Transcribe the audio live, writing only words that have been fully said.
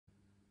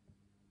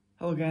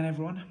Hello again,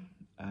 everyone.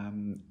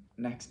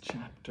 Next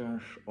chapter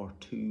or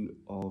two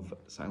of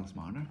Silas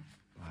Marner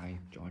by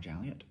George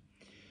Eliot.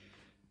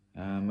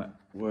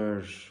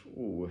 We're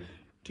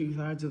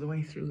 2/3 of the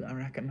way through, I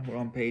reckon. We're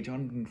on page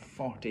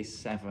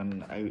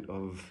 147 out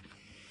of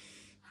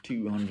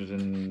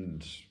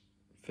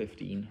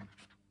 215.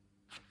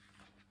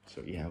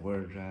 So yeah,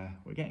 we're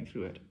getting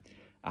through it,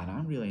 and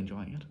I'm really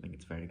enjoying it. I think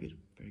it's very good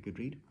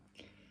read.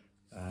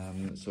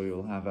 So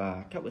we'll have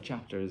a couple of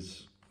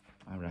chapters,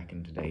 I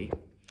reckon, today.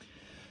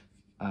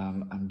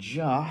 I'm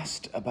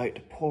just about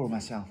to pour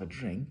myself a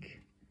drink.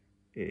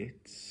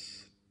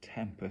 It's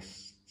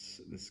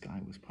Tempest's The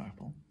Sky Was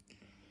Purple,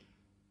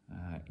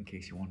 in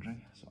case you're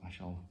wondering. So I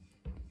shall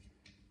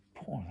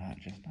pour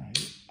that just now.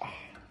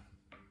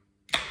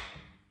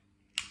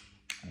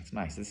 It's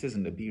nice. This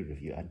isn't a beer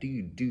review. I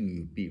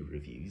do beer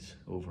reviews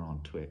over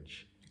on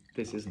Twitch.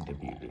 This isn't a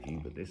beer review,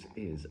 but this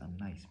is a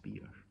nice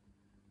beer.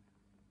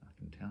 I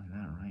can tell you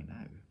that right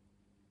now.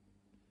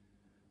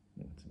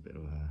 Oh, it's a bit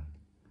of a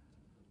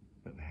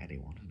heady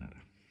one, isn't it?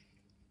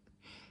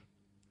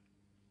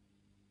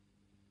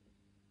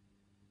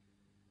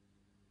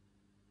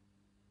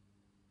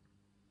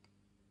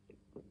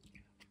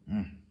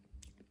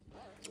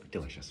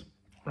 Delicious.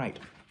 Right.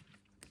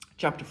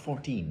 Chapter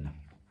 14.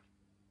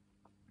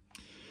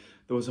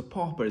 There was a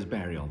pauper's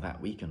burial that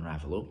week in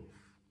Raveloe,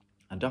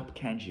 and up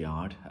Kench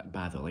Yard at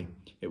Batherley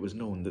it was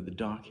known that the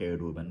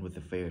dark-haired woman with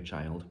the fair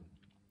child,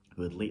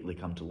 who had lately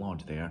come to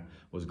lodge there,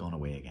 was gone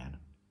away again.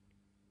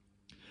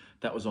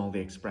 That was all the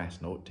express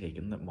note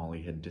taken that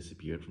Molly had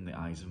disappeared from the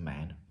eyes of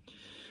men.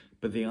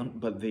 But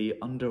the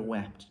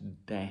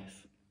unwept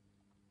death,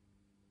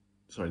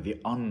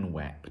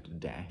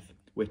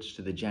 which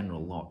to the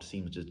general lot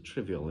seemed as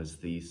trivial as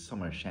the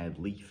summer-shed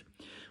leaf,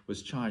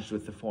 was charged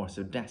with the force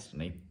of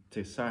destiny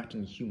to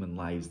certain human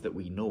lives that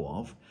we know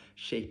of,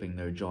 shaping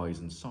their joys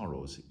and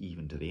sorrows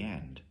even to the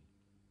end.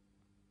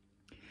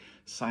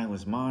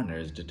 Silas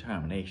Marner's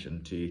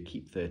determination to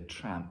keep the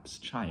tramp's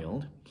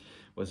child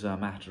was a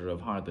matter of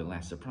hardly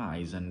less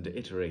surprise and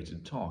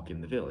iterated talk in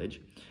the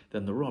village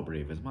than the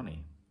robbery of his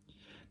money.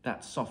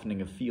 That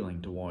softening of feeling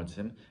towards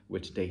him,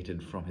 which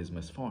dated from his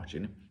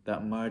misfortune,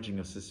 that merging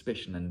of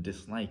suspicion and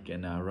dislike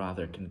in a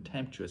rather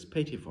contemptuous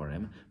pity for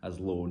him as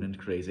lone and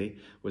crazy,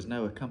 was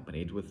now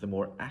accompanied with the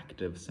more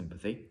active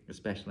sympathy,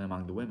 especially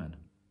among the women.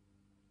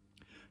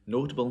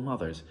 Notable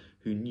mothers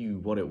who knew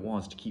what it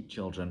was to keep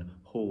children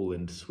whole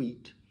and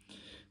sweet,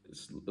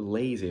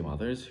 lazy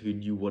mothers who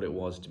knew what it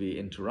was to be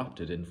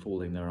interrupted in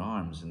folding their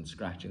arms and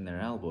scratching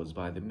their elbows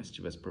by the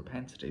mischievous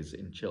propensities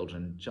in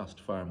children just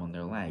firm on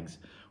their legs,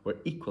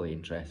 were equally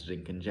interested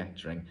in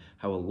conjecturing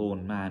how a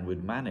lone man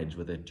would manage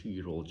with a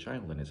 2-year-old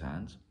child in his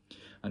hands,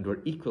 and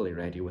were equally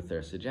ready with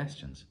their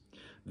suggestions,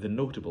 the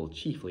notable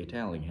chiefly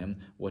telling him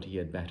what he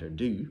had better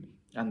do,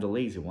 and the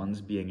lazy ones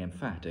being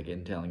emphatic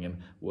in telling him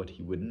what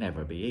he would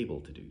never be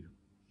able to do.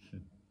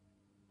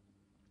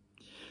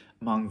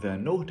 Among the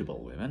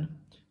notable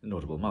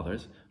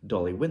mothers,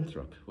 Dolly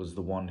Winthrop was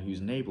the one whose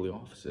neighbourly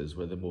offices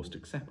were the most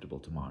acceptable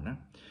to Marner,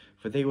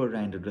 for they were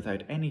rendered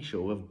without any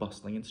show of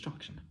bustling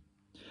instruction.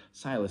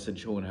 Silas had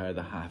shown her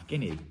the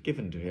half-guinea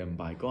given to him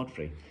by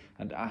Godfrey,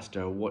 and asked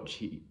her what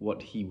he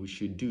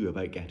should do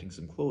about getting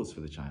some clothes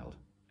for the child.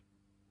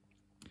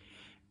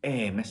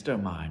 Mr.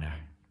 Marner,"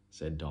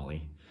 said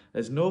Dolly,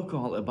 "there's no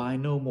call to buy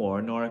no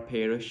more nor a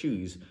pair of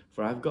shoes,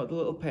 for I've got the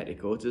little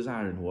petticoats as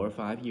Aaron wore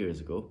 5 years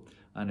ago,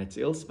 and it's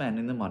ill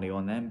spending the money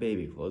on them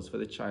baby clothes, for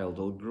the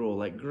child'll grow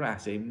like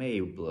grassy May,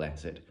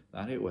 bless it,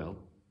 that it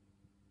will."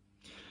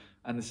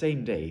 And the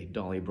same day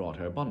Dolly brought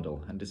her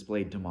bundle, and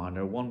displayed to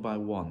Marner one by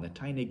one the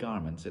tiny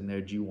garments in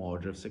their due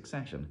order of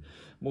succession,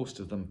 most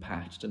of them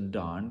patched and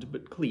darned,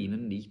 but clean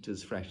and neat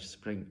as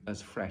fresh-sprung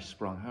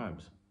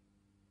herbs.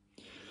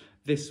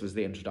 This was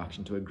the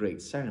introduction to a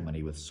great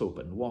ceremony with soap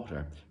and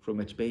water, from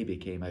which baby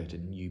came out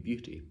in new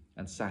beauty,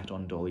 and sat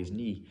on Dolly's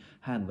knee,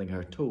 handling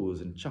her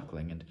toes and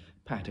chuckling, and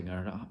patting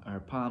her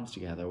palms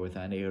together with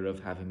an air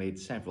of having made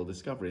several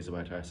discoveries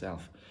about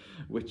herself,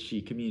 which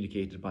she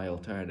communicated by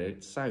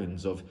alternate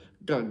sounds of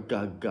gug,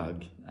 gug,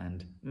 gug,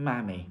 and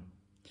mammy.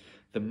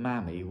 The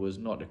mammy was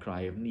not a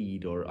cry of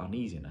need or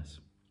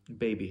uneasiness.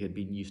 Baby had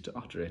been used to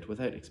utter it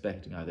without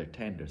expecting either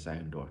tender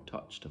sound or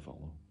touch to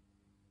follow.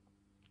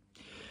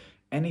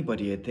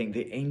 "Anybody'd think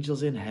the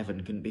angels in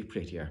heaven couldn't be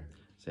prettier,"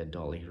 said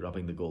Dolly,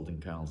 rubbing the golden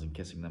curls and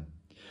kissing them.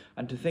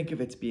 "And to think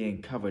of its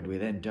being covered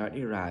with them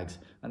dirty rags,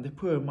 and the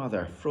poor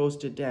mother froze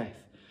to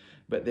death.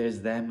 But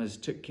there's them as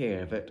took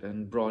care of it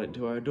and brought it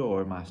to our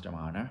door, Master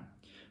Marner.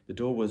 The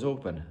door was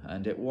open,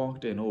 and it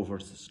walked in over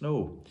the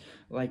snow,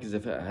 like as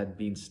if it had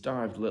been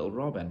starved little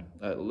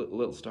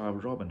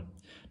starved robin.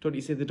 Don't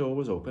you say the door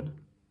was open?"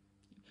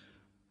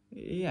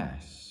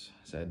 "Yes,"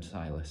 said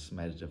Silas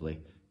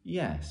meditatively.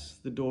 "Yes,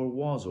 the door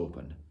was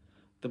open.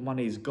 The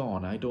money's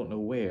gone I don't know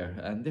where,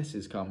 and this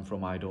has come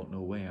from I don't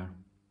know where."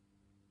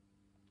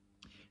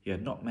 He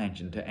had not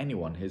mentioned to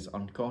anyone his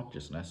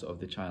unconsciousness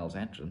of the child's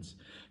entrance,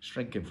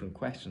 shrinking from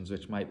questions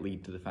which might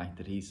lead to the fact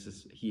that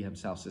he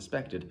himself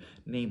suspected,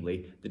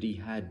 namely, that he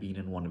had been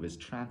in one of his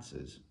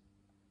trances.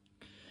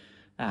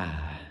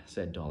 Ah,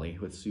 said Dolly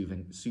with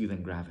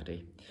soothing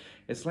gravity.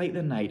 It's like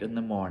the night and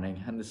the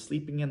morning, and the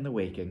sleeping and the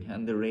waking,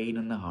 and the rain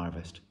and the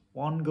harvest.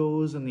 One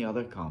goes and the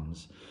other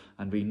comes,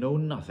 and we know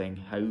nothing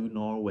how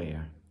nor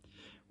where.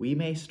 We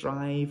may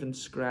strive and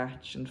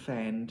scratch and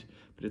fend,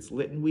 but it's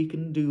little we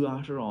can do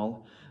after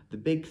all. The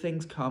big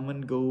things come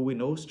and go with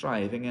no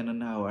striving in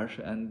an hour,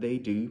 and they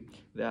do,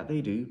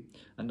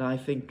 and I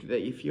think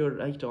that if you're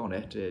right on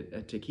it,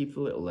 to keep the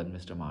little one,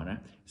 Mr.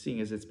 Marner,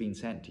 seeing as it's been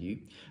sent to you,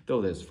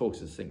 though there's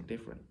folks as think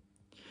different.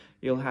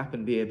 You'll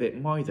happen be a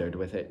bit moithered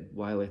with it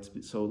while it's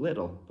so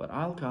little, but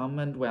I'll come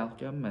and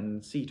welcome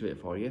and see to it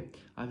for you.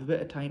 I've a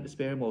bit of time to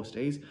spare most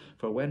days,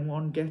 for when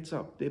one gets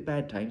up the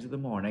bedtimes of the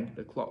morning,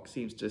 the clock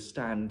seems to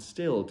stand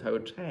still till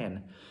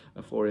 10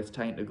 afore it's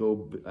time to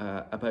go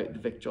about the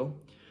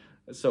victual.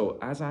 So,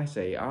 as I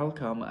say, I'll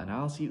come and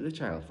I'll see to the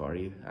child for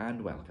you,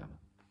 and welcome.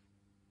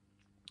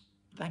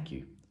 Thank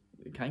you,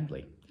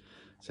 kindly,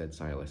 said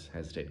Silas,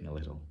 hesitating a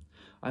little.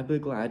 I'd be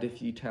glad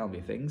if you tell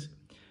me things,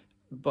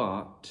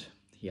 but,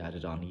 he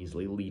added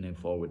uneasily, leaning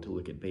forward to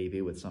look at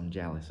baby with some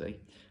jealousy,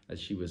 as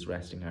she was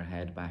resting her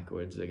head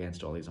backwards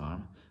against Dolly's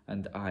arm,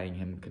 and eyeing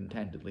him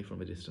contentedly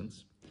from a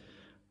distance.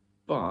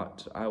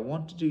 But I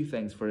want to do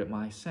things for it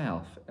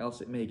myself,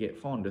 else it may get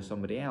fond of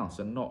somebody else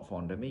and not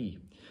fond of me.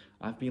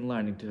 I've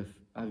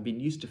been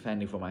used to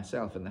fending for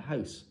myself in the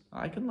house.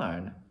 I can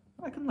learn.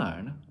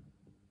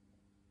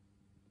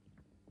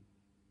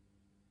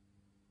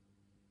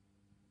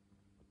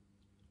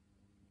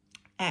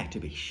 To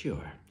be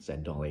sure,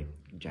 said Dolly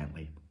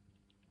gently.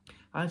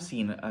 I've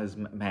seen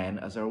men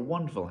as are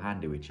wonderful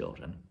handy with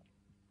children.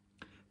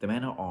 The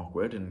men are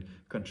awkward and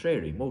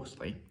contrary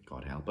mostly,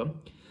 God help 'em,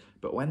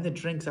 but when the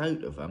drink's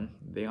out of 'em,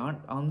 they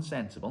aren't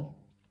unsensible,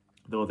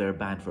 though they're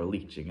bad for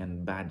leeching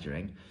and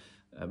bandaging,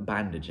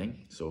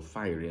 so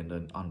fiery and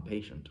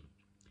unpatient.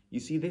 You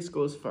see, this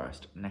goes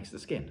first, next the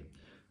skin,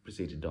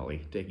 proceeded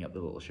Dolly, taking up the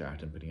little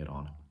shirt and putting it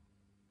on.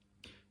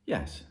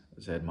 Yes,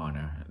 said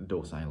Marner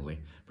docilely,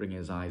 bringing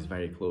his eyes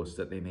very close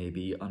that they may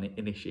be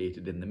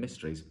uninitiated in the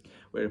mysteries,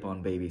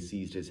 whereupon baby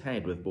seized his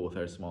head with both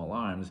her small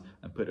arms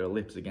and put her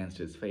lips against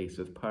his face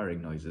with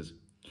purring noises.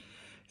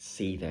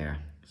 See there,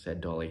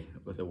 said Dolly,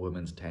 with a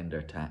woman's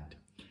tender tact.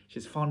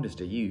 She's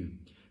fondest of you.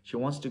 She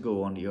wants to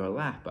go onto your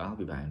lap, I'll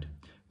be bound.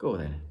 Go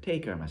then,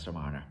 take her, Mr.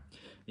 Marner.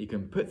 You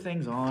can put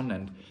things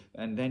on,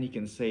 and then you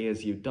can say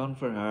as you've done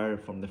for her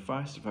from the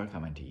first of her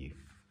coming to you.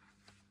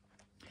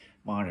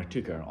 Marner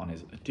took her on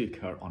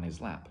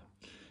his lap,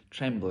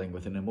 trembling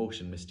with an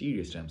emotion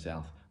mysterious to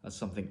himself as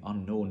something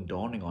unknown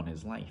dawning on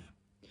his life.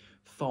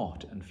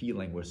 Thought and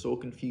feeling were so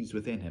confused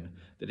within him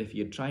that if he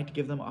had tried to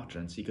give them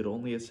utterance, he could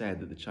only have said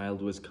that the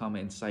child was come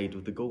instead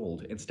of the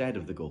gold,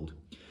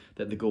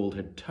 that the gold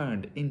had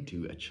turned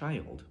into a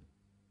child.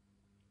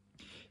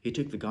 He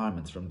took the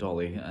garments from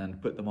Dolly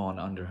and put them on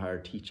under her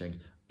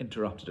teaching,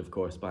 interrupted, of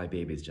course, by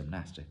baby's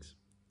gymnastics.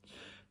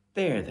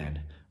 There,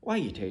 then. Why,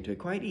 you take to it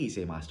quite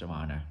easy, Master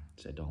Marner,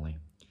 said Dolly.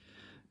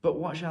 But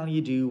what shall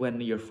you do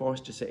when you're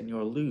forced to sit in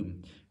your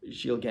loom?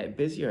 She'll get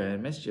busier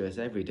and mischievous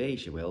every day,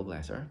 she will,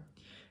 bless her.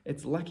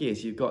 It's lucky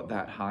as you've got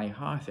that high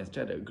hearth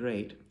instead of a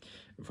grate,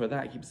 for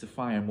that keeps the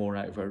fire more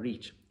out of her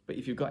reach. But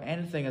if you've got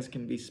anything as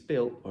can be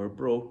spilt or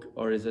broke,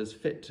 or is as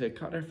fit to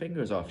cut her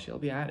fingers off, she'll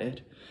be at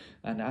it.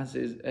 It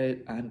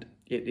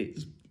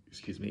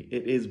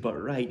is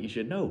but right you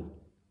should know.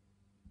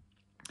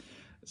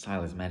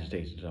 Silas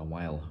meditated a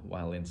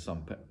while in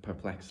some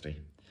perplexity.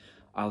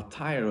 I'll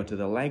tie her to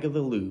the leg of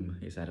the loom,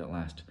 he said at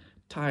last.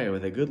 Tie her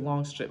with a good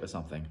long strip or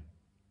something.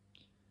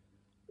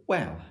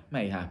 Well,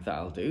 mayhap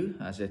that'll do,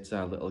 as it's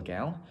a little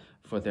gal,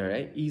 for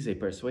they're easy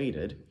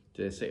persuaded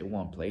to sit in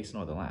one place,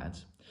 nor the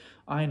lads.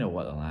 I know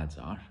what the lads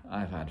are.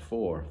 I've had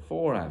four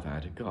I've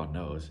had, God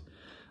knows.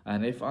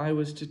 And if I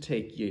was to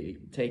take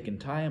and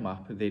tie 'em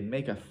up, they'd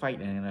make a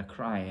fighting and a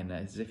crying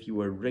as if you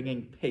were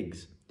ringing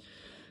pigs.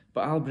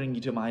 But I'll bring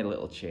you to my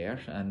little chair,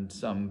 and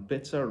some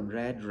bits of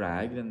red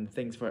rag and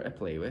things for her to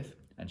play with,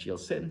 and she'll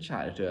sit and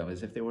chatter to 'em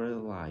as if they were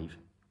alive.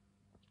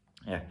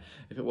 Yeah,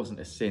 if it wasn't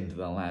a sin to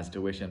the lads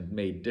to wish 'em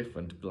made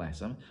different,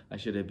 bless 'em, I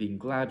should have been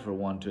glad for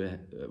one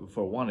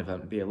of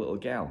 'em to be a little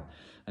gal,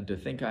 and to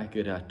think I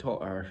could have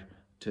taught her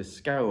to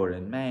scour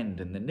and mend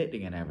and the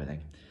knitting and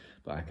everything.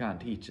 But I can't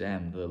teach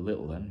them, the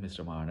little one,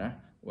 Mr.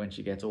 Marner, when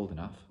she gets old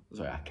enough.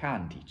 Sorry, I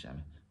can teach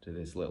them to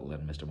this little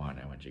one, Mr.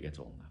 Marner, when she gets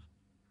old enough.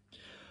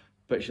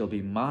 But she'll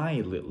be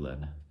my little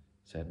one,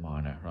 said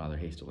Marner rather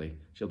hastily.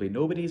 She'll be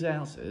nobody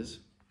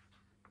else's.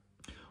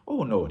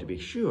 Oh, no, to be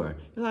sure.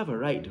 You'll have a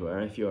right to her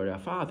if you're a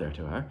father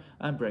to her,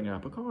 and bring her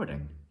up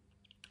according.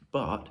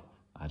 But,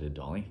 added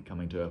Dolly,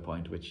 coming to a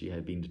point which she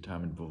had been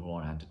determined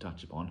beforehand to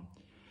touch upon,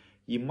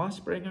 you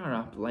must bring her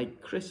up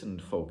like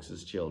christened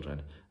folks'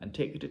 children, and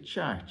take her to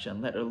church,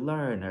 and let her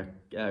learn her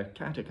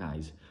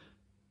catechize,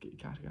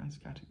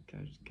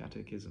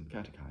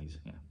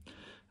 yeah.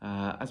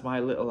 As my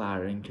little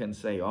Aaron can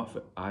say off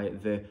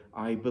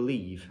I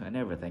believe and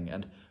everything,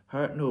 and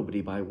hurt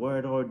nobody by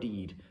word or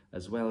deed,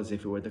 as well as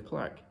if he were the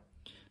clerk.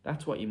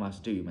 That's what you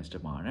must do,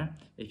 Mr. Marner,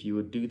 if you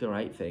would do the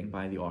right thing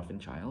by the orphan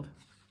child.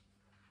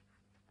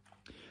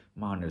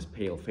 Marner's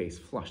pale face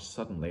flushed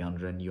suddenly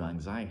under a new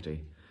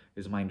anxiety.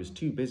 His mind was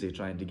too busy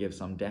trying to give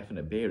some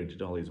definite bearing to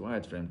Dolly's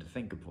words for him to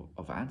think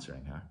of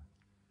answering her.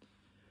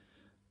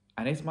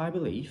 "And it's my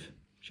belief,"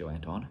 she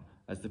went on,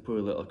 "as the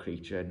poor little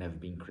creature had never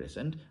been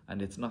christened,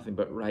 and it's nothing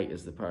but right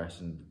as the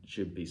person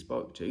should be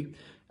spoke to.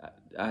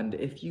 And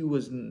if you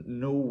was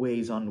no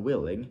ways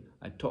unwilling,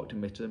 I'd talk to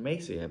Mr.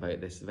 Macy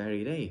about this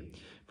very day.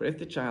 For if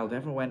the child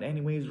ever went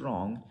any ways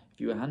wrong,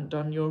 if you hadn't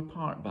done your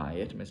part by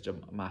it,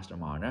 Master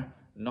Marner,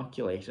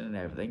 inoculation and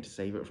everything to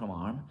save it from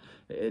harm,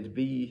 it'd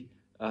be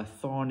a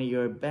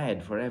thornier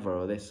bed forever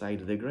o' this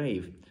side of the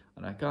grave.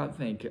 And I can't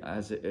think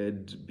as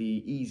it'd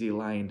be easy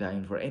lying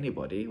down for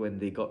anybody when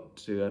they got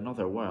to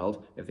another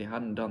world if they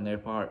hadn't done their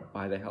part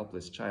by the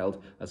helpless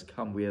child as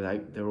come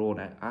without their own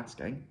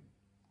asking."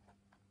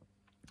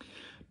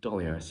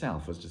 Dolly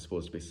herself was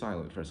disposed to be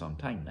silent for some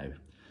time now.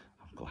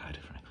 I'm glad,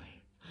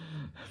 frankly,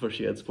 for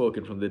she had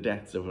spoken from the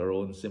depths of her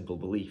own simple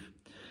belief,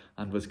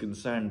 and was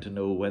concerned to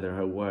know whether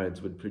her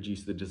words would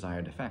produce the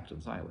desired effect on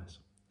Silas.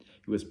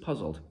 He was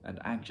puzzled and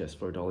anxious,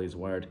 for Dolly's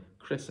word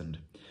 "christened"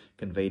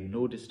 conveyed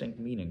no distinct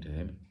meaning to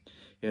him.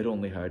 He had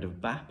only heard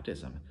of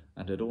baptism,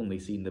 and had only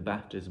seen the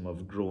baptism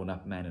of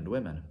grown-up men and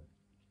women.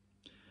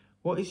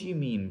 "What does you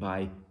mean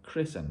by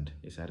christened?"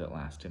 he said at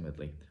last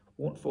timidly.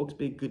 "Won't folks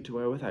be good to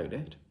her without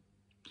it?"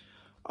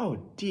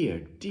 "Oh, dear,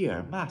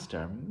 dear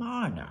Master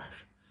Marner,"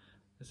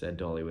 said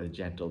Dolly with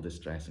gentle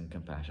distress and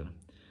compassion.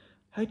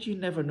 "Had you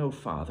never no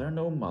father,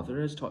 no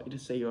mother as taught you to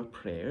say your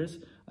prayers,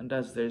 and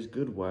as there's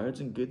good words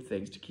and good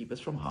things to keep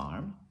us from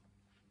harm?"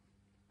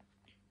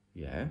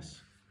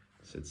 "Yes,"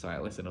 said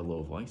Silas in a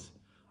low voice.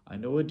 "I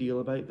know a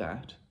deal about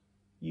that.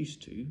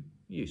 Used to.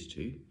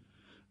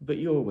 But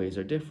your ways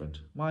are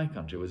different. My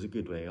country was a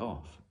good way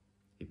off."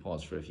 He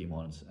paused for a few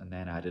moments, and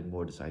then added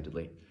more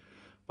decidedly,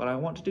 "But I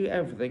want to do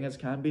everything as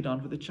can be done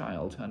for the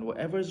child, and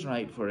whatever's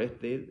right for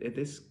it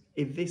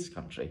in this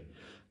country,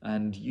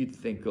 and you'd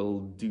think I'll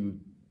do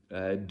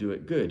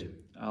it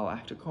good. I'll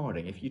act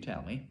according if you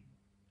tell me."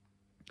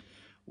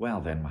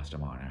 "Well then, Master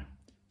Marner,"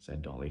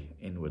 said Dolly,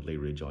 inwardly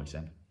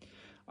rejoicing,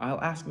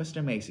 "I'll ask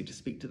Mr. Macy to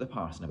speak to the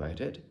parson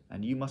about it,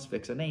 and you must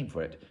fix a name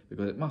for it,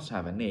 because it must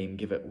have a name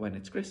give it when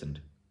it's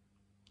christened."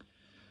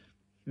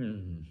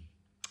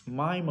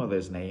 "My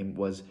mother's name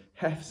was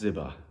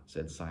Hephzibah,"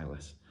 said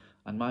Silas,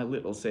 "and my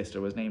little sister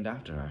was named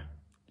after her."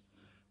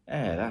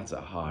 That's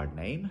a hard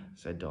name,"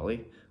 said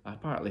Dolly. "I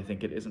partly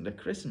think it isn't a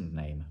christened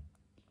name."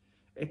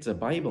 "It's a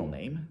Bible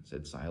name,"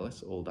 said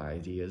Silas, old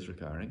ideas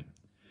recurring.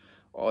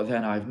 "Oh,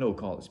 then I've no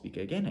call to speak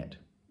agin it,"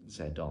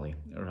 said Dolly,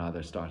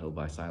 rather startled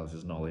by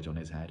Silas's knowledge on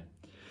his head.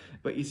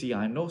 "But you see,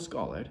 I'm no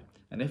scholar,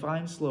 and if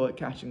I'm slow at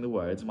catching the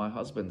words, my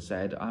husband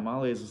said I'm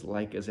always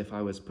like as if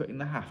I was putting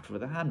the haft for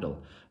the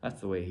handle.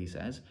 That's the way he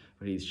says,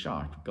 for he's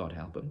sharp, God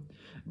help him.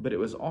 But it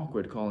was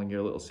awkward calling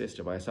your little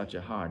sister by such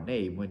a hard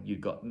name when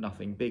you'd got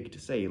nothing big to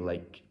say,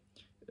 like,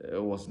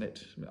 wasn't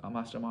it,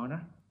 Master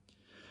Marner?"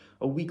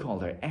 "Oh, we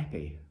called her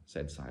Eppie,"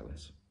 said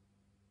Silas.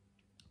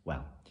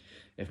 "Well,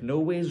 if no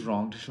way's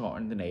wrong to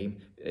shorten the name,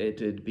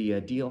 it'd be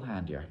a deal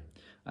handier.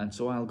 And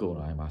so I'll go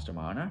now, Master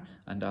Marner,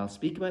 and I'll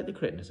speak about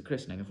the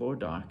christening afore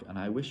dark, and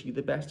I wish you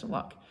the best of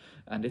luck.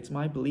 And it's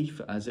my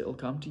belief as it'll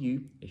come to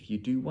you, if you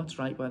do what's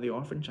right by the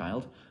orphan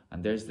child,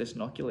 and there's this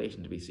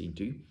inoculation to be seen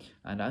to.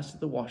 And as to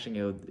the washing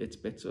out its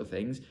bits o'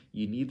 things,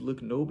 you need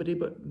look nobody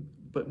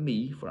but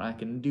me, for I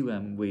can do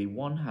 'em wi'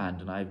 one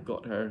hand, and I've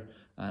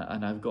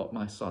got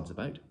my sods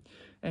about.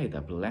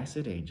 The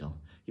blessed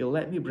angel. He'll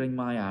let me bring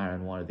my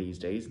iron one of these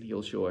days, and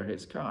he'll show her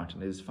his cart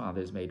and his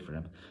father's made for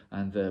him,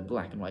 and the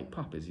black and white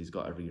puppies he's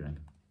got a rearing."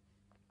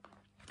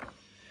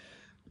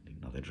 Need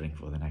another drink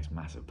for the next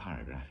massive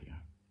paragraph here.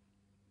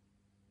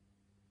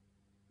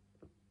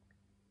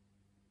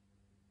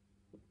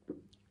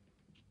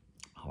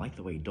 I like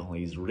the way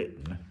Dolly's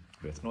written,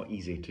 but it's not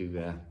easy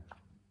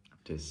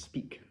to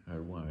speak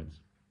her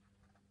words.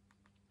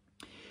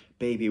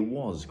 Baby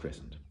was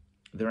christened,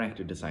 the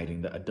rector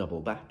deciding that a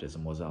double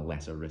baptism was a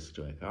lesser risk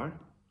to occur.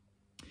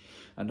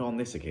 And on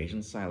this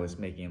occasion, Silas,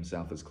 making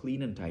himself as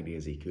clean and tidy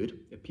as he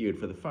could, appeared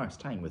for the first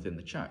time within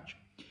the church,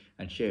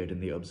 and shared in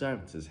the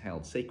observances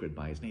held sacred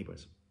by his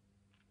neighbours.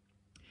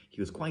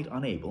 He was quite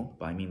unable,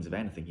 by means of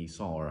anything he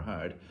saw or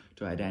heard,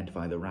 to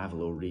identify the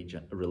Ravello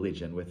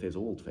religion with his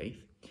old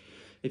faith.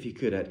 If he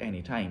could at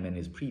any time in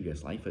his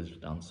previous life have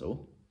done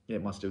so,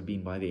 it must have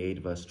been by the aid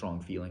of a strong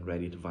feeling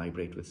ready to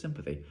vibrate with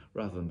sympathy,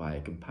 rather than by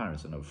a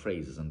comparison of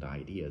phrases and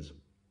ideas.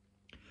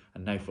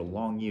 And now for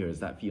long years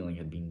that feeling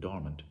had been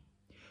dormant.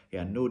 He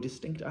had no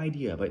distinct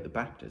idea about the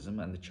baptism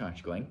and the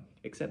church-going,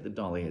 except that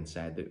Dolly had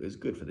said that it was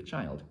good for the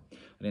child.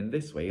 And in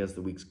this way, as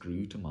the weeks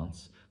grew to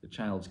months, the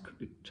child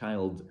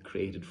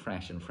created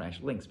fresh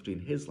links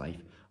between his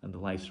life and the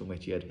lives from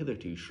which he had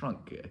hitherto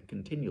shrunk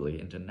continually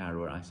into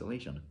narrower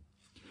isolation.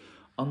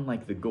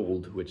 Unlike the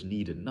gold, which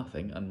needed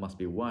nothing and must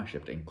be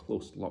worshipped in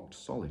close-locked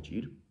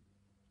solitude,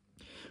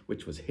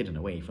 which was hidden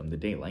away from the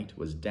daylight,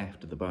 was deaf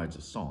to the birds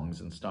of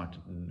songs, and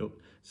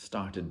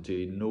started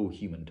to know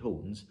human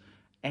tones,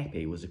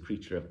 Eppie was a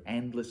creature of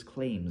endless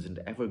claims and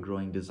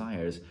ever-growing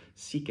desires,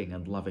 seeking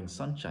and loving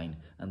sunshine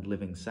and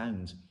living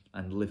sounds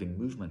and living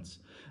movements,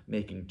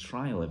 making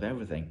trial of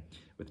everything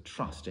with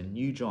trust and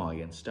new joy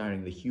and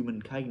stirring the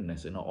human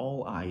kindness in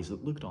all eyes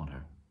that looked on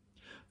her.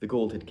 The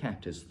gold had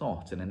kept his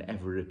thoughts in an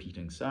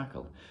ever-repeating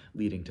circle,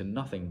 leading to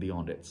nothing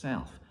beyond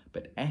itself,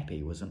 but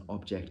Eppie was an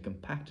object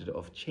compacted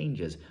of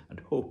changes and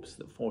hopes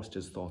that forced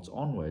his thoughts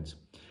onwards,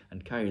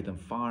 and carried them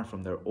far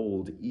from their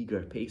old,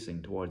 eager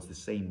pacing towards the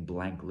same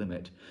blank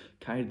limit,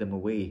 carried them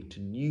away to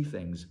new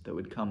things that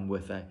would come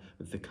with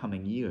the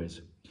coming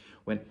years,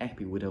 when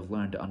Eppie would have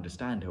learned to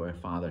understand how her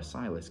father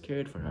Silas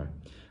cared for her,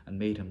 and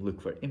made him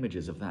look for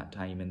images of that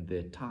time in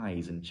the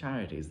ties and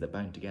charities that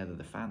bound together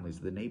the families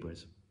of the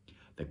neighbours.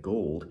 The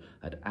gold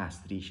had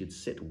asked that he should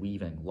sit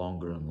weaving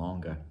longer and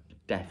longer,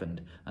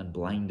 deafened and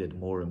blinded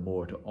more and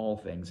more to all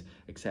things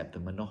except the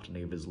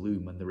monotony of his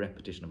loom and the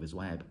repetition of his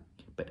web.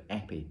 But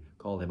Eppie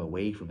called him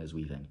away from his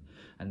weaving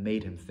and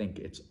made him think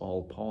its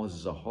all pause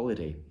as a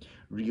holiday,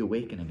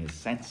 reawakening his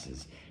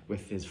senses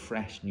with his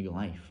fresh new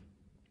life,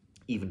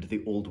 even to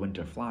the old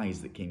winter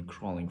flies that came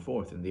crawling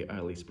forth in the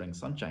early spring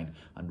sunshine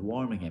and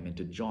warming him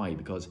into joy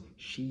because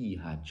she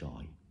had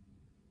joy.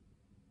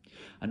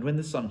 And when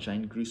the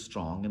sunshine grew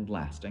strong and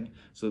lasting,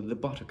 so that the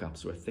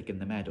buttercups were thick in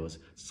the meadows,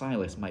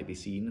 Silas might be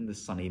seen in the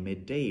sunny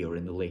midday or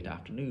in the late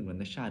afternoon when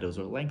the shadows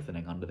were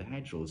lengthening under the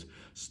hedgerows,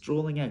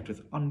 strolling out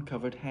with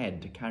uncovered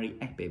head to carry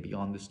Eppie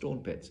beyond the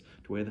stone pits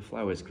to where the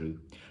flowers grew,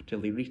 till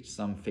they reached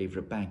some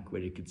favourite bank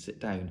where he could sit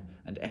down,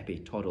 and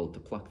Eppie toddled to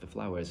pluck the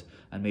flowers,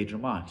 and made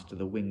remarks to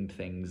the winged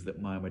things that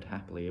murmured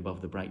happily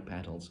above the bright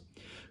petals,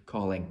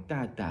 calling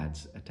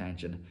Dad's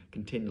attention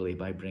continually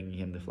by bringing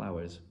him the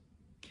flowers.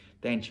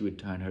 Then she would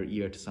turn her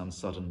ear to some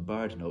sudden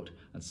bird note,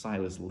 and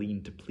Silas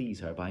learned to please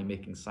her by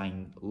making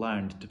signs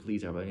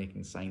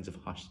of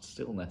hushed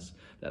stillness,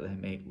 that they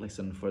might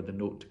listen for the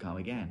note to come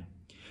again.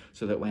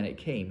 So that when it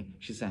came,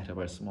 she set up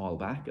her small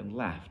back and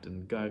laughed,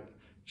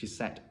 she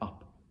set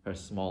up her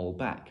small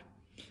back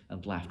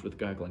and laughed with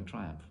gurgling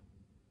triumph.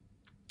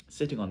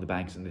 Sitting on the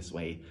banks in this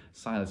way,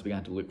 Silas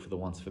began to look for the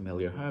once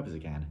familiar herbs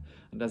again,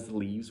 and as the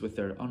leaves with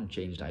their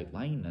unchanged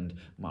outline and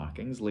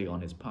markings lay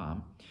on his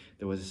palm,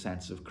 there was a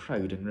sense of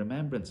crowding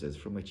remembrances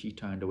from which he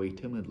turned away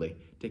timidly,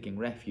 taking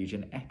refuge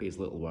in Eppie's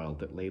little world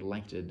that lay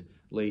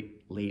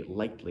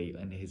lightly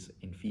in his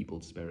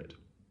enfeebled spirit.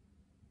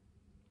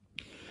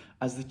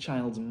 As the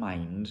child's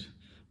mind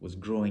was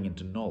growing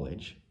into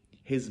knowledge,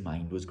 his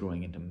mind was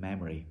growing into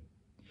memory.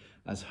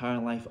 As her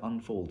life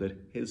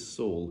unfolded, his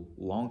soul,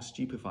 long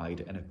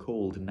stupefied in a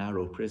cold,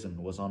 narrow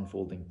prison, was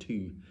unfolding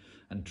too,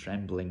 and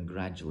trembling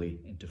gradually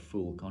into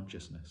full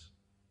consciousness.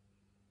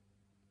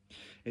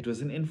 It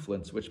was an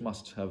influence which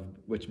must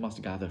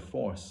gather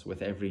force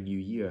with every new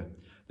year.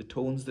 The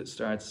tones that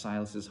stirred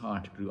Silas's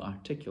heart grew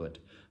articulate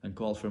and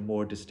called for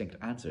more distinct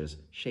answers.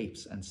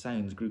 Shapes and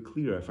sounds grew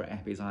clearer for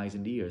Eppie's eyes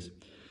and ears,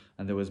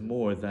 and there was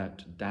more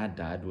that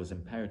Dad was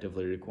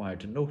imperatively required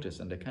to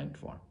notice and account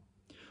for.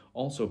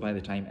 Also, by the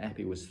time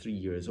Eppie was 3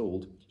 years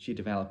old, she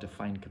developed a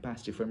fine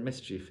capacity for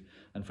mischief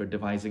and for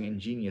devising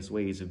ingenious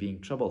ways of being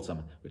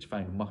troublesome, which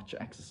found much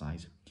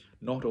exercise,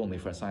 not only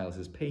for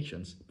Silas's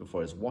patience, but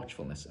for his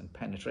watchfulness and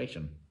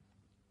penetration.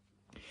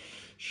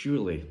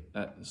 Sorely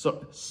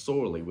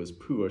was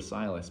poor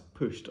Silas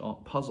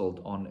puzzled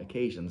on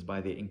occasions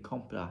by the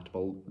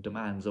incompatible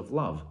demands of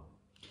love.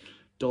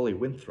 Dolly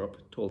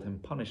Winthrop told him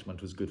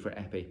punishment was good for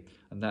Eppie,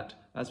 and that,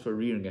 as for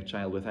rearing a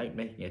child without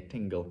making it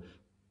tingle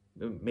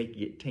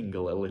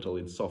a little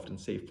in soft and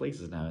safe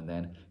places now and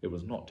then, it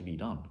was not to be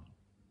done.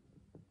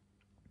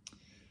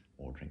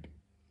 More drink.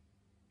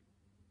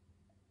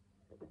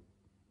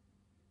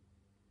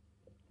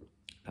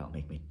 That'll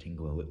make me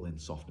tingle a little in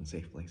soft and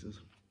safe places.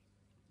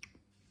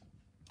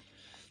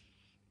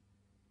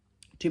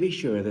 To be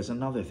sure, there's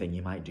another thing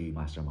you might do,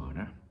 Master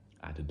Marner,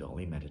 added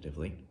Dolly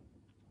meditatively.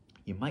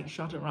 You might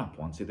shut her up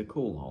once in the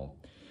coal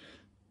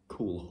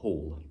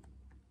hole.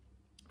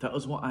 That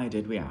was what I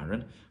did with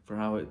Aaron,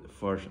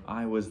 for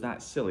I was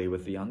that silly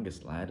with the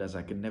youngest lad as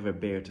I could never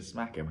bear to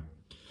smack him,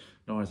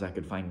 nor as I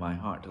could find my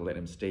heart to let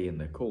him stay in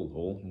the coal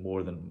hole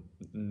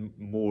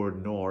more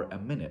nor a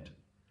minute.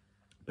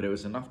 But it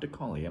was enough to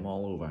collie him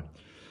all over.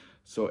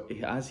 So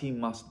as he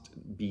must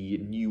be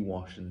new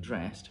washed and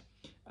dressed,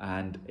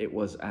 and it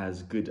was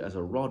as good as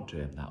a rod to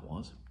him, that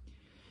was.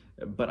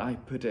 But I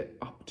put it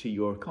up to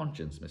your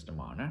conscience, Mr.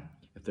 Marner.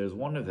 If there's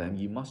one of them,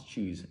 you must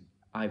choose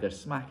either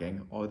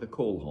smacking or the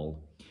coal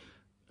hole.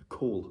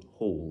 Coal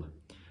hole.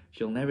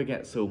 She'll never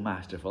get so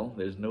masterful.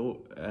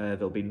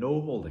 There'll be no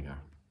holding her.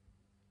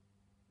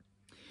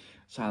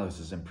 Silas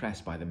was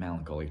impressed by the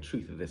melancholy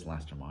truth of this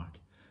last remark,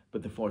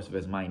 but the force of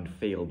his mind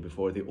failed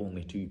before the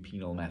only two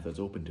penal methods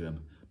open to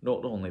him,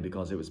 not only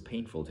because it was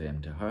painful to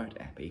him to hurt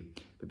Eppie,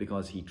 but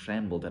because he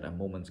trembled at a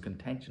moment's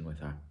contention with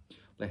her,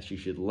 lest she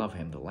should love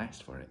him the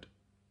less for it.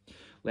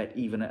 Let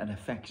even an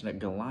affectionate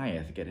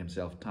Goliath get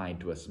himself tied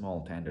to a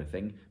small tender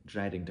thing,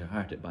 dreading to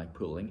hurt it by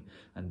pulling,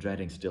 and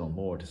dreading still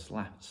more to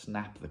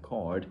snap the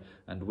cord,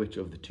 and which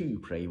of the two,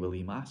 pray, will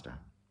he master?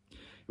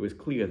 It It was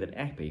clear that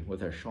Eppie,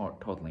 with her short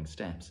toddling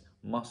steps,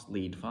 must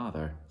lead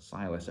Father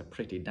Silas a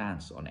pretty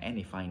dance on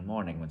any fine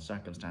morning when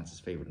circumstances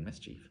favoured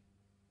mischief.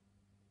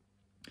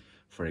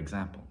 For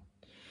example,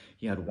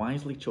 he had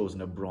wisely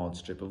chosen a broad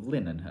strip of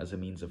linen as a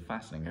means of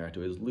fastening her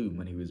to his loom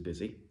when he was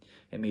busy.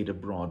 It made a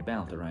broad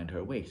belt around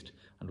her waist,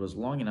 and was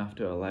long enough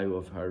to allow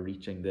of her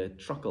reaching the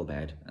truckle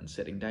bed and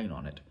sitting down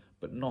on it,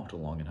 but not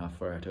long enough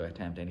for her to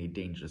attempt any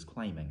dangerous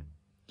climbing.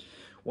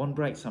 One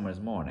bright summer's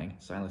morning,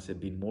 Silas had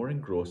been more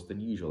engrossed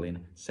than usual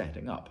in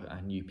setting up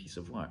a new piece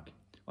of work,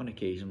 on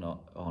occasion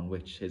on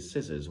which his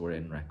scissors were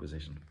in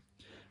requisition.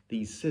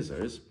 These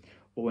scissors,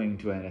 owing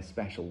to an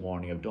especial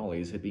warning of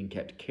Dolly's, had been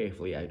kept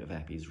carefully out of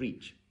Eppie's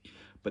reach,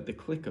 but the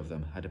click of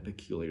them had a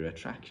peculiar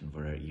attraction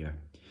for her ear,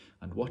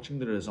 and watching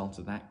the results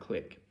of that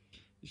click,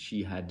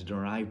 she had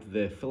derived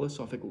the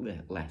philosophical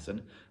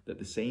lesson that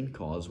the same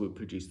cause would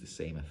produce the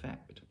same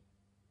effect.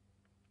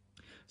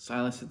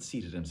 Silas had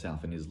seated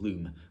himself in his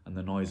loom, and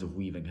the noise of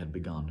weaving had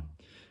begun,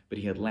 but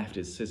he had left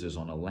his scissors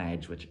on a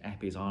ledge which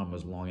Eppie's arm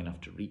was long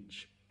enough to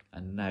reach,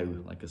 and now,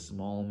 like a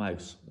small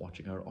mouse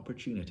watching her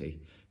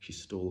opportunity, she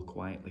stole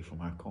quietly from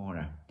her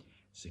corner,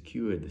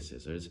 secured the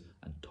scissors,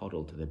 and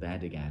toddled to the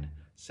bed again,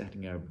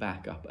 setting her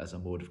back up as a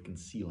mode of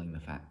concealing the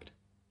fact.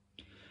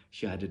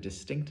 She had a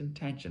distinct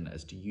intention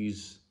as to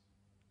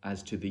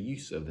the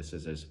use of the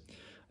scissors,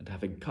 and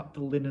having cut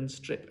the linen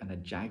strip in a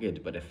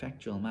jagged but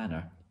effectual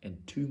manner, in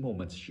 2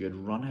 moments she had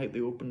run out the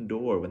open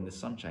door when the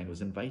sunshine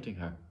was inviting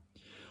her,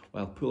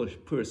 while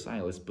poor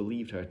Silas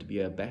believed her to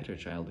be a better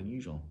child than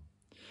usual.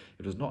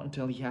 It was not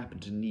until he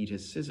happened to need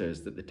his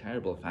scissors that the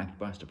terrible fact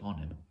burst upon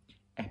him.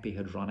 Eppie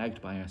had run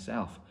out by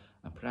herself,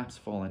 and perhaps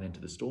fallen into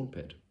the stone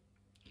pit.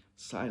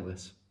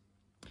 Silas,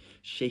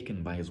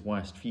 shaken by his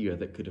worst fear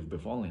that could have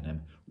befallen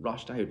him,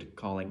 rushed out,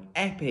 calling,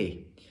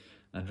 "Eppie!"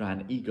 and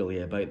ran eagerly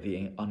about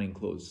the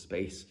unenclosed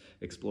space,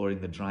 exploring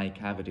the dry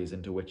cavities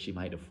into which she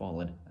might have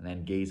fallen, and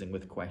then gazing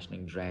with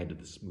questioning dread at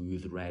the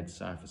smooth red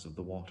surface of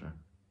the water.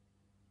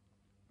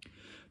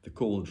 The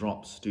cold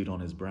drops stood on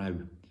his brow.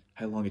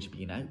 How long had she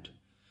been out?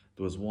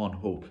 There was one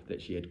hope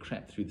that she had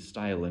crept through the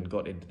stile and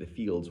got into the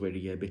fields where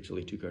he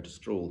habitually took her to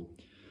stroll,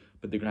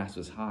 but the grass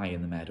was high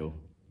in the meadow,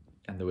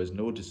 and there was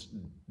no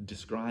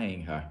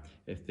descrying her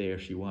if there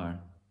she were,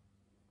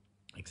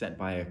 except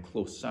by a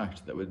close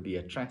search that would be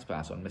a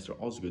trespass on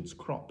Mr. Osgood's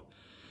crop.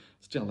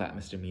 Still, that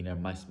misdemeanour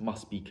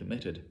must be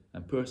committed,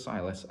 and poor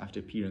Silas,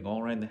 after peering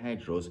all round the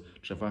hedgerows,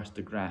 traversed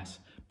the grass,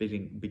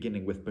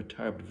 beginning with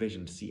perturbed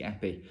vision to see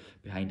Eppie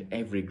behind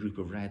every group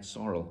of red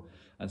sorrel,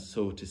 and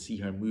so to see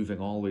her moving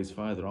always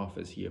further off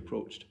as he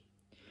approached.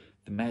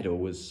 The meadow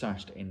was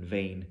searched in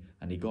vain,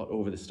 and he got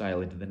over the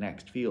stile into the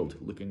next field,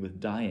 looking with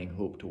dying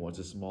hope towards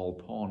a small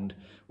pond,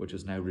 which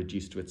was now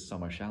reduced to its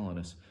summer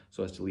shallowness,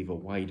 so as to leave a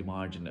wide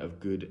margin of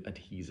good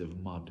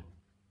adhesive mud.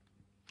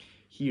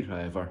 Here,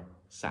 however,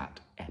 sat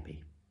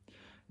Eppie,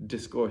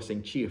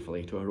 discoursing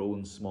cheerfully to her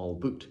own small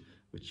boot,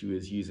 which she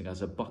was using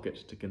as a bucket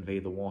to convey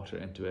the water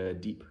into a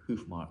deep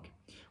hoof mark,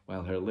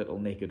 while her little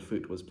naked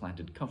foot was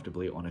planted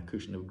comfortably on a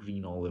cushion of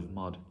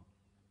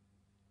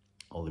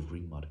olive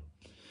green mud.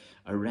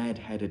 A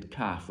red-headed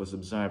calf was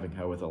observing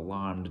her with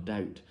alarmed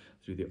doubt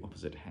through the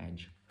opposite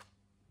hedge.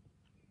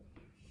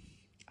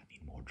 I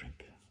need more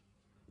drink.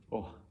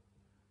 Oh,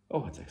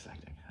 it's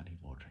exciting. I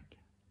need more drink.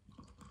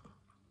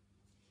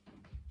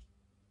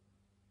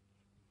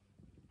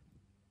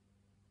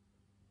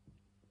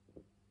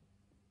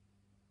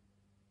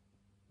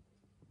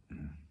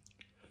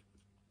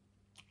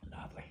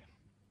 Lovely.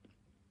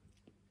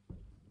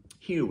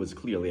 Here was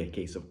clearly a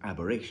case of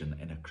aberration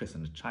in a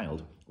christened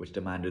child, which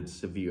demanded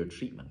severe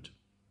treatment.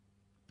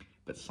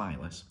 But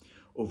Silas,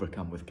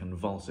 overcome with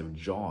convulsive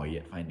joy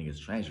at finding his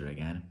treasure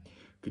again,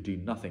 could do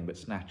nothing but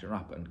snatch her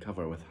up and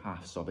cover her with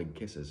half-sobbing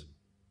kisses.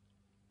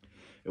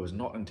 It was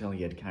not until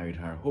he had carried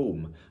her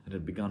home and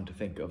had begun to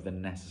think of the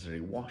necessary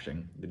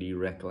washing that he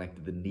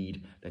recollected the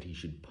need that he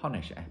should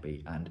punish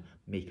Eppie and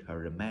make her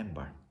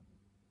remember.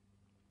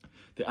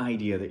 The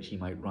idea that she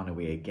might run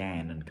away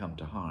again and come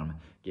to harm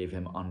gave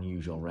him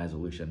unusual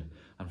resolution,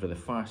 and for the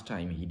first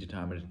time he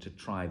determined to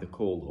try the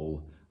coal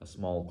hole, a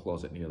small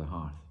closet near the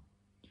hearth.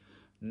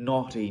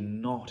 "Naughty,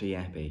 naughty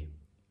Eppie,"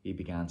 he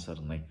began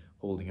suddenly,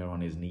 holding her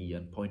on his knee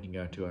and pointing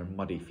her to her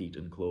muddy feet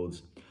and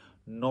clothes.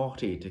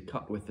 "Naughty to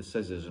cut with the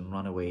scissors and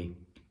run away.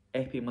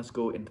 Eppie must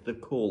go into the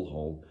coal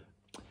hole.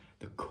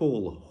 The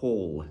coal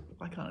hole.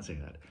 Why can't I say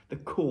that? The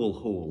coal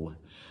hole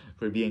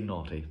for being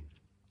naughty.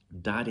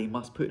 Daddy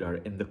must put her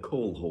in the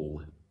coal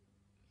hole."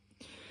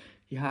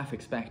 He half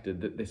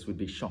expected that this would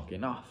be shock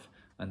enough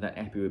and that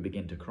Eppie would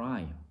begin to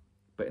cry,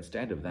 but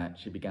instead of that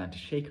she began to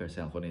shake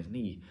herself on his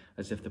knee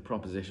as if the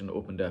proposition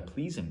opened a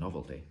pleasing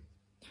novelty.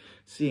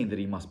 Seeing that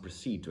he must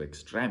proceed to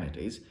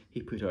extremities,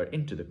 he put her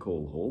into the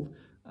coal hole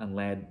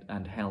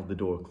and held the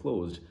door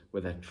closed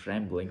with a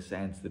trembling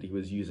sense that he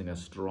was using a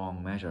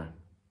strong measure.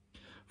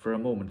 For a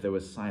moment there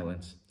was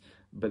silence,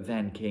 but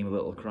then came a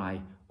little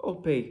cry,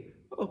 "Oppie,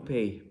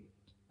 Oppie,"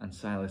 and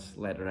Silas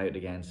let her out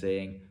again,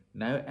 saying,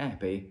 "Now,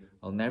 Eppie,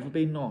 I'll never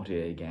be naughty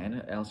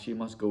again, else you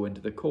must go into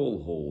the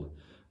coal hole,"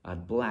 a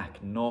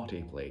black,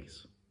 naughty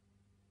place.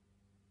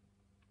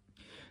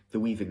 The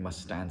weaving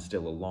must stand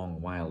still a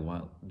long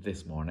while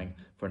this morning,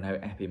 for now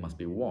Eppie must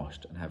be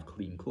washed and have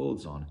clean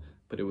clothes on,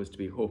 but it was to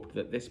be hoped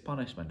that this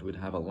punishment would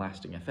have a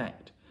lasting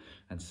effect,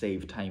 and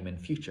save time in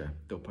future,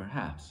 though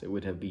perhaps it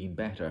would have been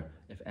better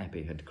if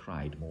Eppie had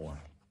cried more.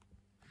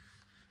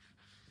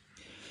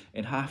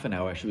 In half an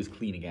hour she was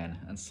clean again,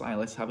 and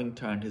Silas, having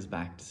turned his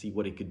back to see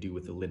what he could do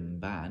with the linen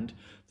band,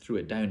 threw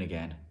it down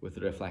again, with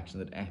the reflection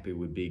that Eppie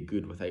would be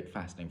good without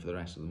fastening for the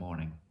rest of the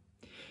morning.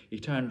 He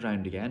turned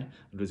round again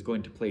and was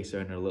going to place her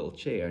in her little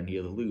chair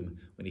near the loom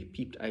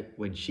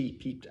when she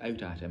peeped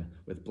out at him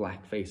with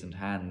black face and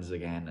hands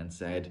again and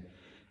said,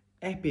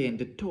 "Eppie in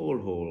the toll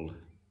hole."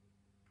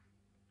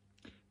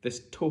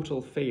 This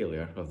total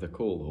failure of the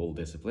coal hole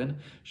discipline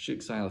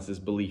shook Silas's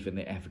belief in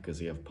the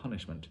efficacy of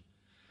punishment.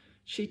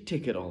 "She'd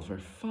take it all for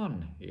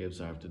fun," he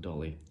observed to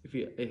Dolly,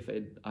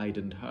 if I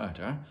didn't hurt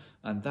her,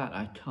 and that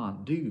I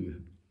can't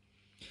do.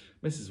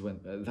 Mrs.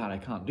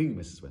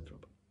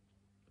 Winthrop.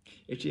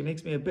 If she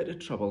makes me a bit of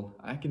trouble,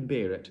 I can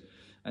bear it,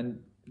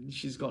 and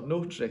she's got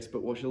no tricks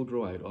but what she'll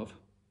grow out of."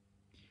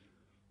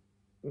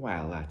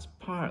 "Well, that's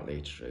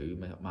partly true,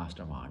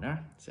 Master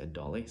Marner," said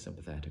Dolly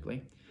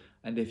sympathetically,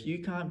 "and if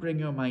you can't bring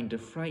your mind to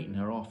frighten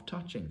her off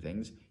touching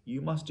things,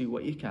 you must do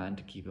what you can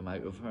to keep him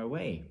out of her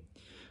way.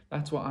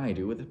 That's what I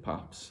do with the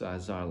pups,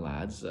 as our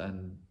lads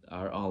and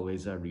are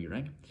always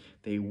a-rearing.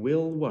 They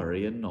will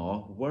worry and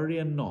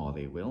gnaw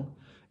they will.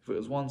 If it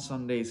was one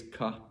Sunday's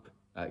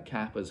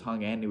cap as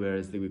hung anywhere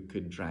as they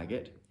could drag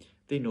it,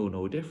 they know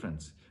no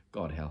difference.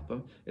 God help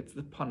them, it's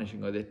the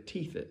pushing of the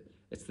teeth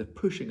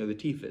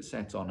that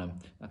sets on them,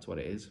 that's what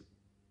it is."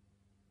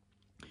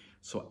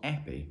 So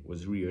Eppie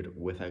was reared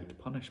without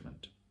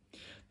punishment,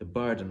 the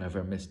burden of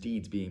her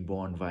misdeeds being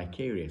borne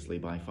vicariously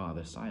by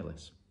Father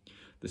Silas.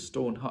 The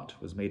stone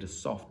hut was made a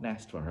soft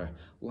nest for her,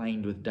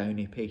 lined with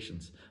downy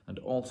patience, and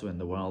also in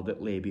the world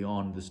that lay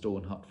beyond the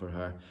stone hut for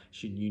her,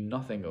 she knew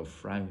nothing of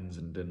frowns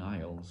and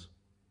denials.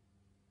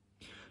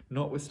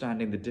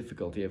 Notwithstanding the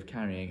difficulty of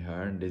carrying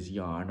her and his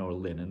yarn or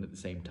linen at the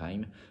same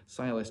time,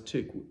 Silas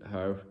took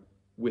her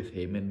with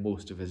him in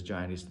most of his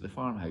journeys to the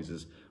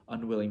farmhouses,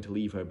 unwilling to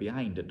leave her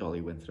behind at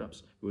Dolly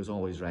Winthrop's, who was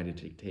always ready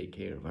to take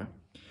care of her.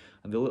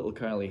 And the little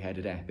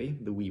curly-headed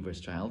Eppie, the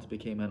weaver's child,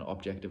 became an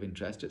object of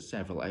interest at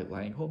several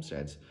outlying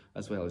homesteads,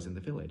 as well as in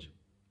the village.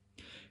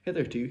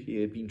 Hitherto he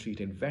had been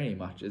treated very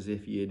much as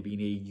if he had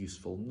been a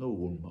useful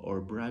gnome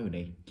or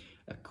brownie,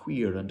 a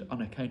queer and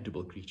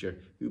unaccountable creature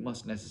who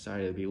must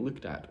necessarily be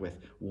looked at with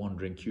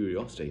wandering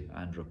curiosity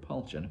and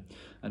repulsion,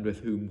 and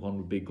with whom one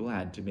would be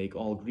glad to make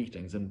all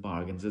greetings and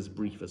bargains as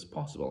brief as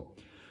possible,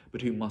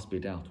 but who must be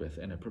dealt with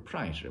in a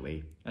proprietary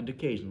way, and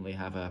occasionally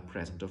have a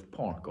present of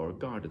pork or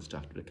garden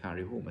stuff to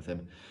carry home with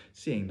him,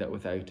 seeing that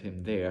without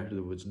him there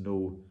was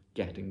no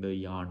getting the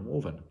yarn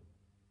woven.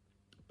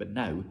 But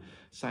now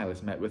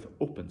Silas met with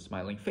open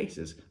smiling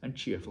faces and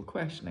cheerful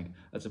questioning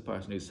as a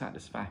person whose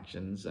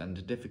satisfactions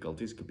and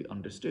difficulties could be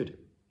understood.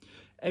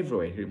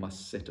 Everywhere he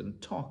must sit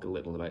and talk a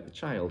little about the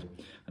child,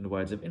 and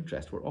words of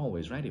interest were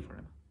always ready for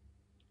him.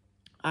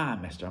 "Ah,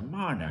 Mr.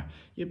 Marner,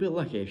 you'd be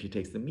lucky if she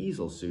takes the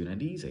measles soon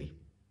and easy."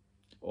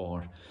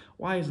 Or,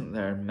 "Why isn't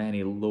there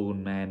many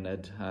lone men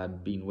that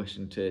had been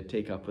wishing to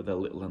take up with a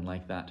little un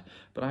like that?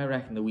 But I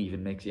reckon the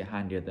weaving makes you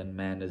handier than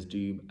men as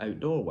do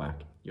outdoor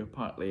work. You're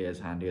partly as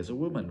handy as a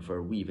woman,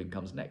 for weaving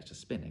comes next to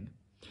spinning."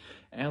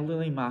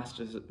 Elderly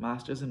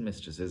masters and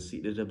mistresses,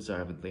 seated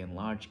observantly in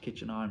large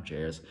kitchen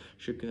armchairs,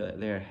 shook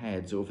their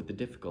heads over the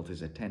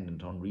difficulties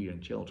attendant on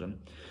rearing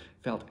children,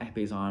 felt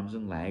Eppie's arms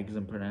and legs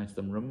and pronounced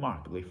them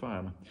remarkably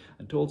firm,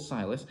 and told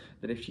Silas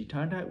that if she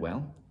turned out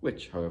well,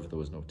 which, however, there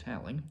was no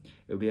telling,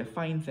 it would be a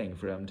fine thing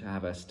for him to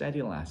have a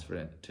steady lass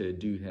to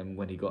do for him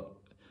when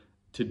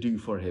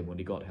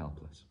he got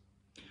helpless.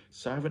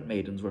 Servant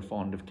maidens were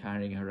fond of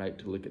carrying her out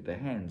to look at the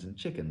hens and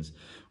chickens,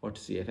 or to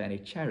see if any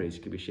cherries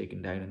could be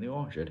shaken down in the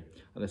orchard,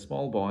 and the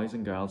small boys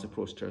and girls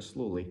approached her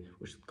slowly,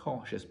 with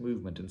cautious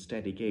movement and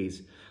steady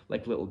gaze,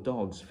 like little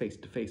dogs face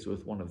to face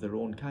with one of their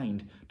own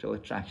kind, till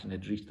attraction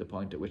had reached the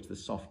point at which the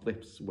soft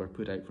lips were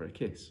put out for a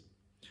kiss.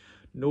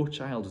 No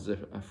child was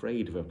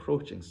afraid of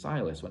approaching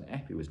Silas when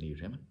Eppie was near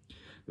him.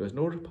 There was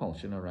no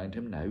repulsion around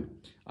him now,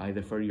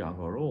 either for young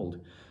or old,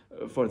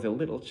 for the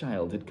little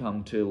child had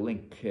come to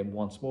link him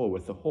once more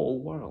with the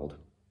whole world.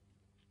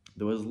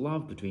 There was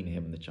love between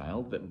him and the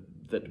child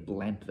that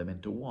blent them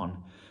into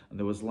one, and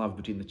there was love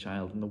between the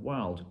child and the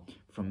world,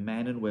 from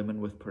men and women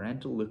with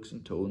parental looks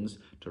and tones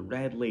to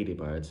red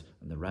ladybirds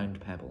and the round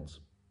pebbles.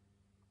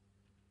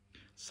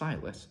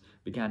 Silas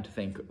began to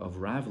think of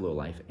Raveloe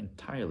life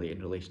entirely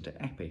in relation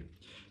to Eppie.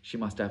 She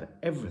must have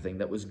everything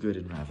that was good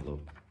in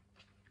Raveloe.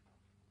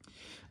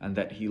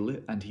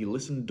 and he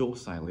listened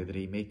docilely that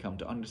he may come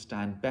to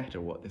understand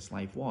better what this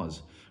life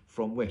was,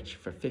 from which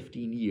for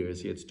 15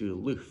 years he had stood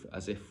aloof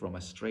as if from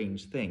a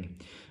strange thing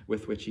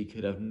with which he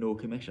could have no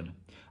commission,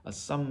 as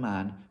some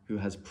man who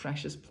has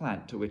precious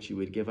plant to which he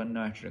would give a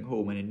nurturing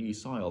home in a new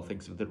soil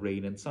thinks of the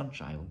rain and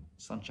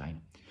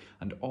sunshine,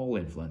 and all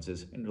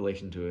influences in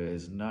relation to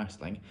his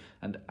nursling,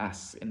 and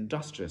asks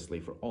industriously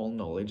for all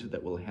knowledge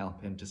that will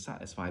help him to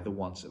satisfy the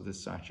wants of the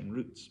searching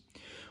roots,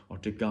 or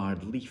to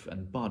guard leaf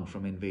and bud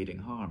from invading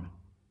harm.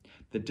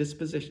 The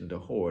disposition to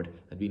hoard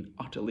had been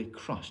utterly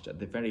crushed at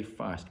the very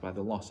first by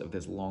the loss of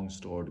this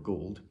long-stored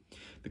gold.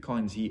 The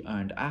coins he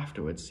earned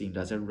afterwards seemed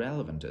as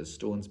irrelevant as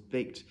stones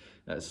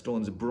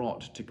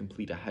brought to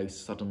complete a house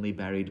suddenly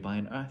buried by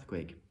an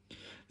earthquake.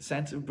 The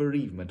sense of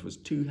bereavement was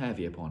too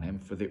heavy upon him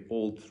for the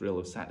old thrill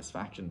of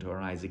satisfaction to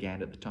arise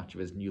again at the touch of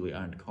his newly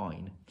earned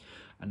coin.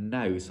 And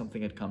now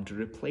something had come to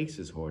replace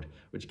his hoard,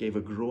 which gave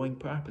a growing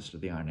purpose to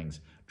the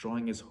earnings,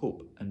 drawing his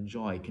hope and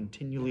joy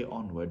continually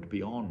onward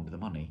beyond the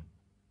money.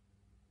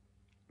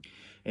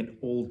 In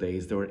old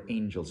days there were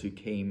angels who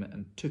came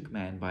and took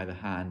men by the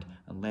hand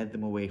and led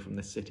them away from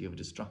the city of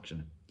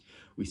destruction.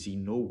 We see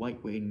no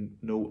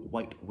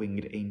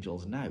white-winged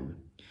angels now,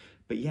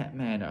 but yet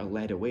men are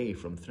led away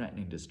from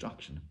threatening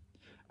destruction.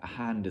 A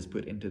hand is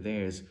put into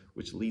theirs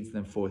which leads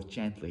them forth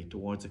gently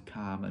towards a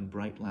calm and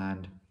bright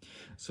land,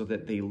 so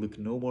that they look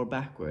no more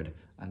backward,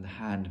 and the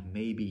hand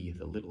may be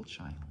the little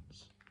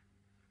child's.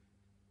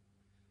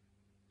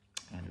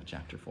 End of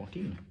chapter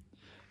 14.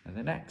 And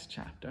the next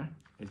chapter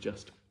is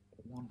just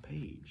one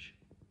page.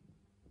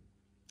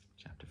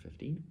 Chapter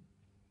 15.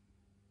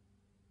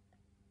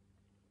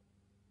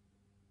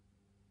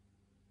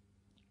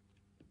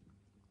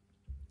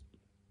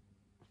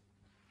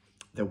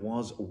 There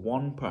was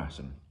one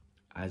person,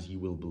 as you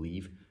will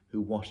believe, who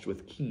watched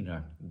with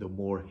keener, though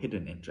more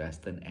hidden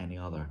interest than any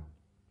other,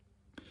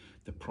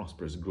 the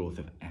prosperous growth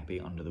of Eppie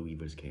under the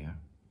weaver's care.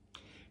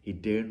 He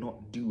dared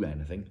not do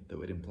anything that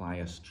would imply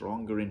a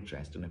stronger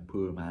interest in a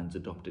poor man's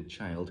adopted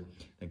child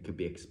than could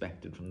be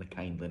expected from the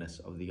kindliness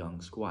of the young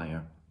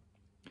squire.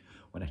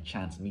 When a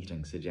chance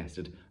meeting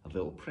suggested a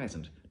little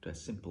present to a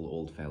simple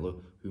old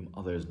fellow whom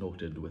others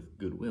noted with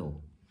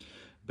goodwill,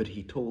 but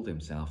he told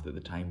himself that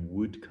the time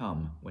would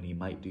come when he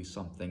might do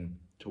something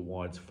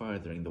towards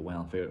furthering the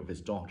welfare of his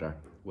daughter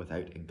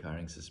without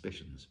incurring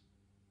suspicions.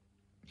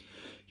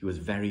 He was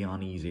very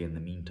uneasy in the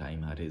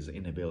meantime at his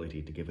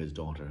inability to give his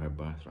daughter her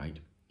birthright.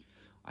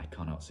 I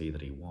cannot say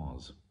that he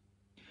was.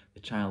 The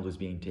child was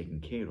being taken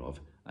care of,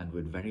 and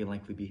would very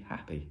likely be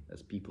happy,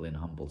 as people in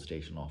humble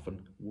station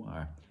often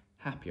were,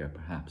 happier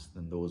perhaps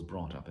than those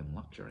brought up in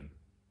luxury.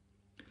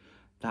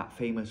 That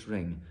famous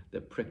ring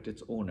that pricked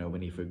its owner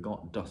when he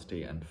forgot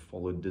Dusty and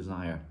followed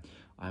desire,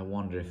 I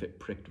wonder if it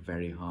pricked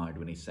very hard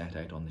when he set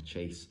out on the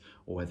chase,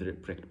 or whether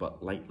it pricked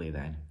but lightly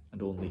then,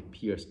 and only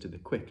pierced to the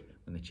quick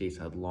when the chase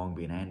had long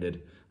been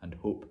ended, and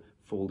hope,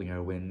 folding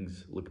her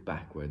wings, looked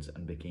backwards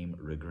and became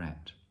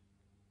regret.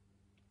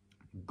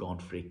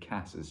 Godfrey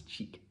Cass's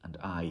cheek and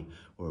eye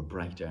were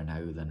brighter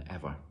now than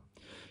ever.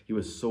 He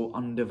was so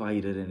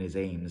undivided in his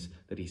aims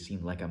that he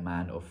seemed like a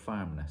man of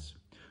firmness.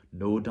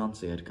 No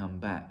Dunsey had come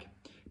back.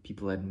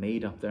 People had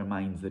made up their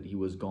minds that he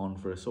was gone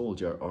for a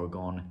soldier or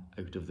gone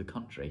out of the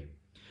country,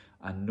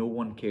 and no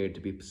one cared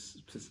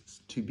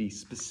to be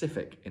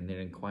specific in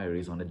their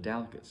inquiries on a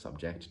delicate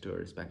subject to a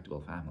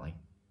respectable family.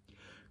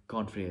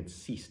 Godfrey had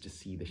ceased to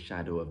see the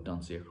shadow of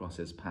Dunsey across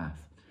his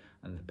path,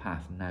 and the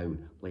path now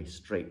lay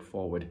straight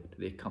forward to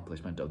the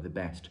accomplishment of the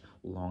best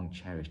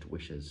long-cherished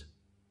wishes.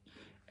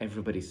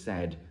 Everybody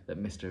said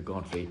that Mr.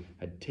 Godfrey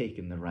had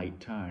taken the right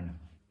turn,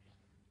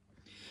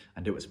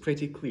 and it was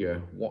pretty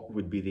clear what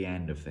would be the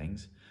end of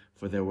things,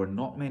 for there were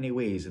not many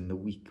days in the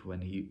week when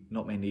he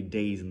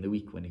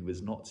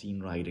was not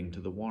seen riding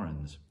to the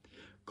Warrens.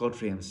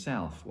 Godfrey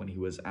himself, when he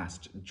was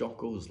asked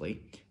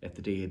jocosely if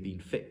the day had been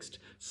fixed,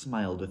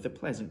 smiled with the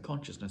pleasant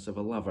consciousness of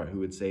a lover who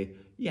would say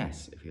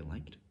yes if he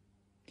liked.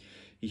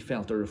 He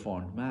felt a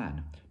reformed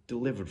man,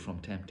 delivered from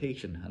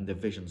temptation, and the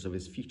visions of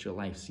his future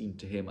life seemed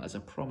to him as a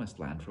promised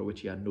land for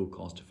which he had no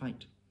cause to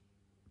fight.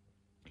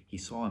 He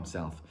saw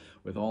himself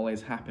with all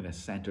his happiness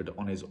centred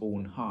on his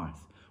own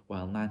hearth,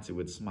 while Nancy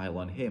would smile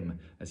on him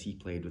as he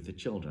played with the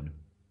children.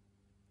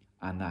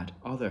 And that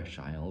other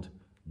child,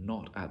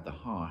 not at the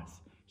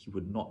hearth, he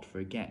would not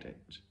forget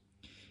it.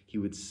 He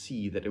would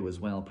see that it was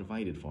well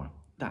provided for.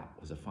 That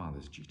was a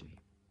father's duty.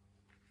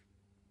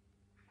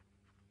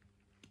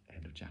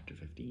 End of chapter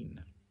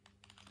 15.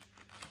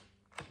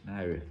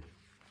 Now,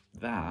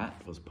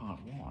 that was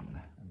part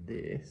 1, and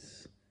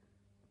this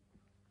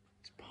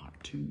is part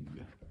 2.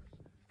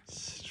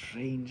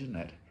 Strange, isn't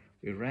it?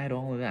 We read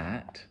all of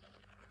that,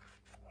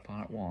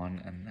 part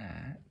 1, and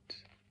that.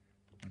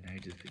 We're now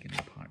just beginning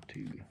part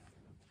 2.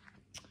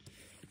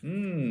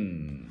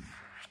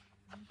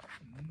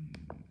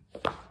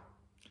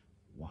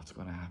 What's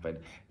going to happen?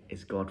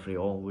 Is Godfrey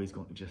always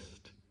going to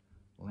just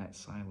let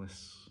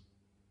Silas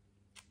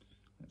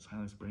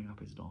bring up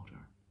his daughter?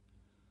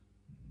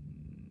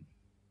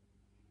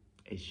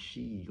 is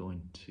she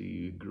going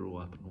to grow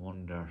up and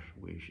wonder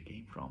where she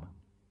came from?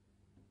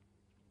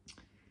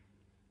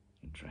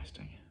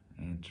 Interesting.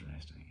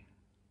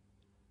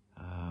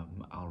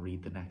 I'll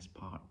read the next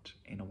part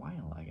in a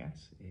while, I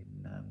guess.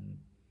 In,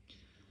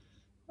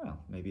 well,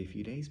 maybe a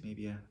few days,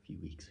 maybe a few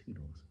weeks, who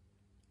knows.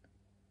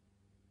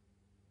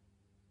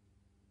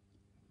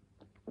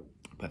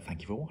 But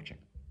thank you for watching.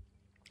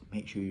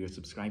 Make sure you're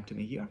subscribed to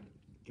me here.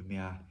 Give me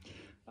a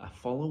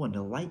follow and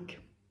a like.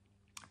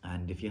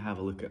 And if you have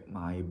a look at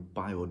my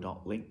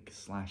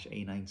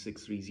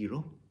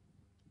bio.link/A9630,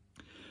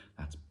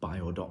 that's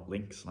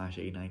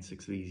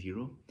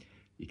bio.link/A9630.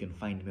 You can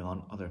find me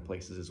on other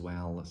places as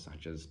well,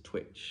 such as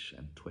Twitch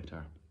and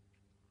Twitter.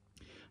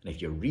 And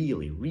if you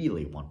really,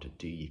 really wanted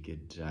to, you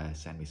could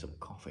send me some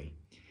coffee.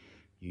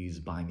 Use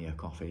Buy Me a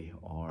Coffee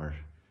or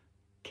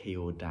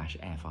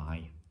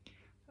KO-FI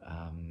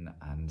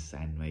and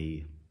send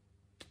me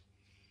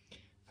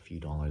a few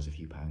dollars, a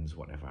few pounds,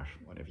 whatever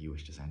you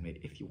wish to send me,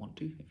 if you want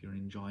to, if you're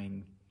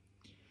enjoying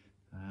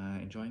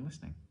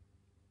listening.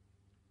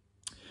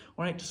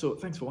 All right, so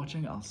thanks for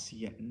watching. I'll see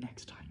you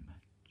next time.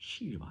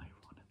 Cheerio, bye.